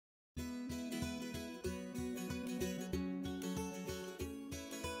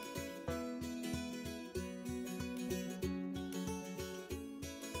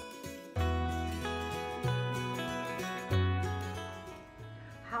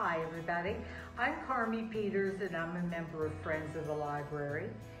Hi everybody, I'm Carmie Peters and I'm a member of Friends of the Library,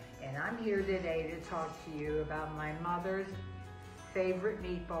 and I'm here today to talk to you about my mother's favorite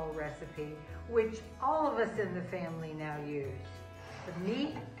meatball recipe, which all of us in the family now use. The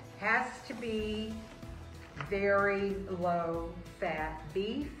meat has to be very low fat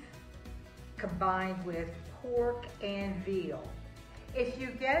beef combined with pork and veal. If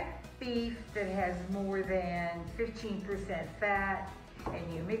you get beef that has more than 15% fat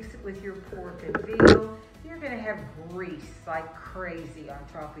and you mix it with your pork and veal, you're gonna have grease like crazy on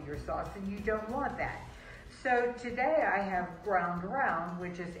top of your sauce, and you don't want that. So today I have ground round,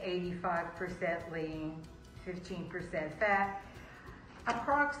 which is 85% lean, 15% fat,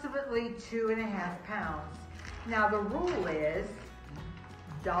 approximately 2.5 pounds. Now the rule is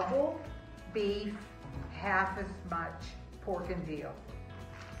double beef, half as much pork and veal.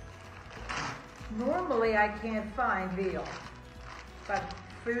 Normally I can't find veal, but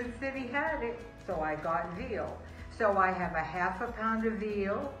Food City had it, so I got veal. So I have 1/2 pound of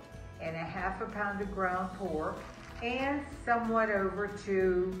veal and 1/2 pound of ground pork and somewhat over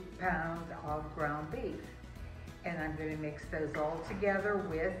 2 pounds of ground beef. And I'm going to mix those all together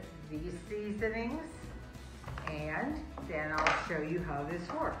with these seasonings, and then I'll show you how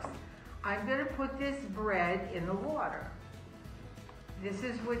this works. I'm going to put this bread in the water. This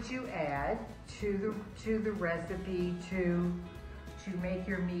is what you add to the recipe to make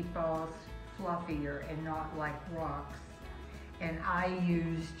your meatballs fluffier and not like rocks. And I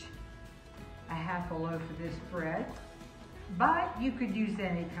used 1/2 loaf of this bread, but you could use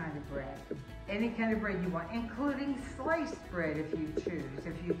any kind of bread. Any kind of bread you want, including sliced bread if you choose,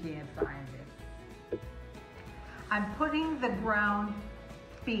 if you can't find it. I'm putting the ground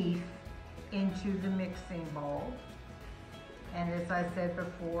beef into the mixing bowl. And as I said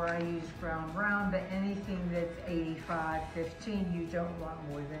before, I use ground round, but anything that's 85-15, you don't want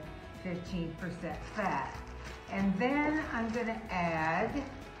more than 15% fat. And then I'm gonna add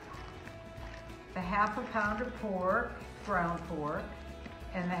the 1/2 pound of pork, ground pork,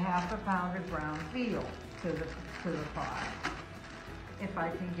 and the 1/2 pound of ground veal to the pot. If I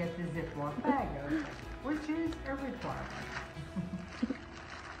can get the Ziploc bag open, which is a requirement.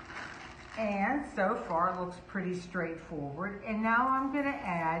 And so far it looks pretty straightforward. And now I'm gonna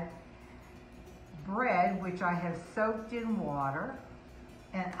add bread, which I have soaked in water,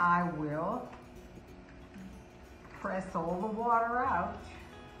 and I will press all the water out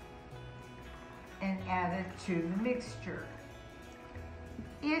and add it to the mixture.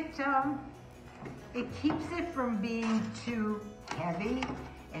 It keeps it from being too heavy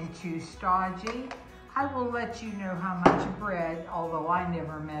and too stodgy. I will let you know how much bread, although I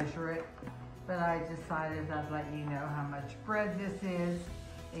never measure it, but I decided I'd let you know how much bread this is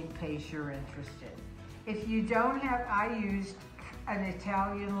in case you're interested. If you don't have, I used an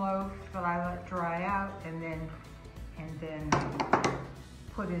Italian loaf that I let dry out and then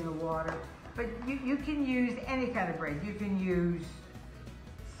put in the water. But you can use any kind of bread. You can use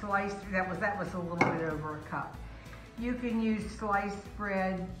sliced, that was a little bit over a cup. You can use sliced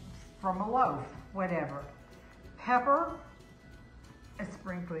bread from a loaf, whatever. Pepper, a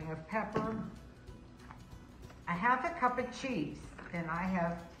sprinkling of pepper, 1/2 cup of cheese, and I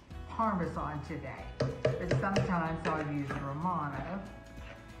have Parmesan today, but sometimes I'll use Romano.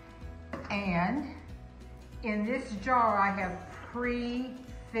 And in this jar I have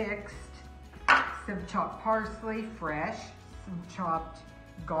pre-fixed some chopped parsley, fresh, some chopped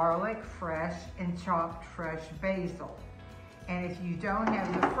garlic, fresh, and chopped fresh basil. And if you don't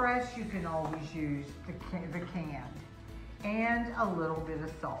have the fresh, you can always use the canned. And a little bit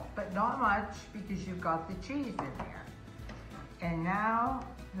of salt, but not much because you've got the cheese in there. And now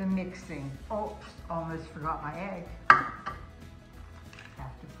the mixing. Oops, almost forgot my egg.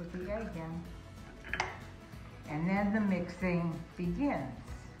 Have to put the egg in. And then the mixing begins.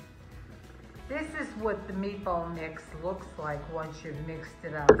 This is what the meatball mix looks like once you've mixed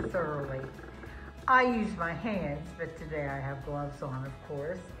it up thoroughly. I use my hands, but today I have gloves on, of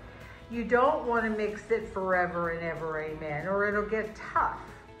course. You don't want to mix it forever and ever, amen, or it'll get tough.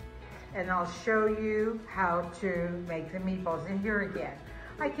 And I'll show you how to make the meatballs. And here again,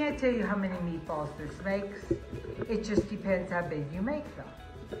 I can't tell you how many meatballs this makes. It just depends how big you make them.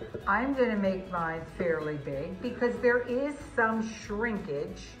 I'm going to make mine fairly big because there is some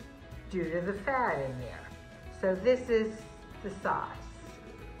shrinkage due to the fat in there. So this is the size.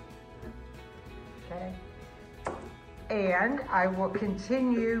 Okay. And I will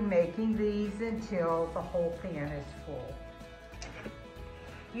continue making these until the whole pan is full.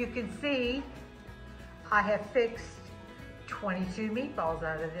 You can see I have fixed 22 meatballs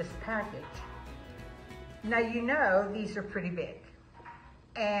out of this package. Now you know these are pretty big.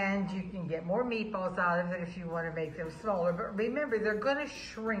 And you can get more meatballs out of it if you want to make them smaller. But remember, they're going to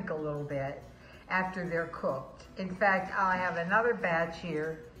shrink a little bit after they're cooked. In fact, I have another batch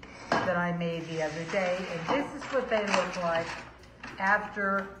here that I made the other day, and this is what they look like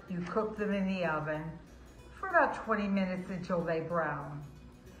after you cook them in the oven for about 20 minutes until they brown.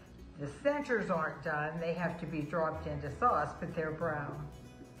 The centers aren't done. They have to be dropped into sauce, but they're brown.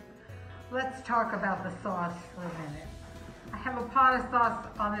 Let's talk about the sauce for a minute. I have a pot of sauce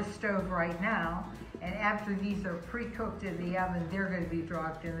on the stove right now, and after these are pre-cooked in the oven, they're going to be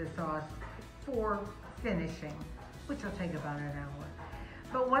dropped in the sauce for finishing, which will take about an hour.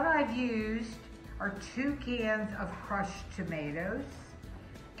 But what I've used are 2 cans of crushed tomatoes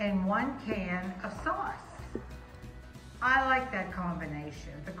and 1 can of sauce. I like that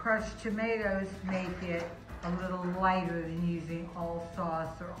combination. The crushed tomatoes make it a little lighter than using all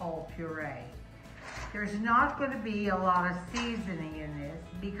sauce or all puree. There's not going to be a lot of seasoning in this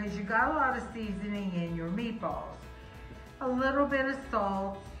because you got a lot of seasoning in your meatballs. A little bit of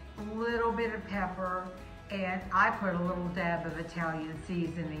salt, a little bit of pepper, and I put a little dab of Italian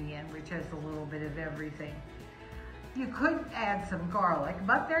seasoning in, which has a little bit of everything. You could add some garlic,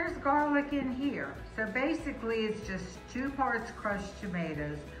 but there's garlic in here. So basically it's just 2 parts crushed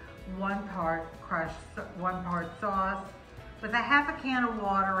tomatoes, 1 part sauce, with a half a can of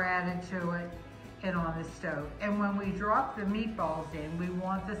water added to it and on the stove. And when we drop the meatballs in, we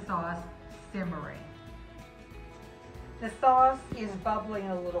want the sauce simmering. The sauce is bubbling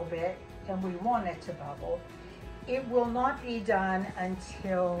a little bit, and we want it to bubble. It will not be done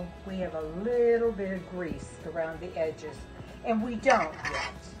until we have a little bit of grease around the edges, and we don't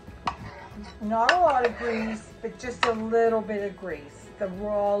yet. Not a lot of grease, but just a little bit of grease. The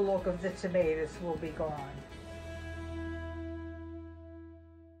raw look of the tomatoes will be gone.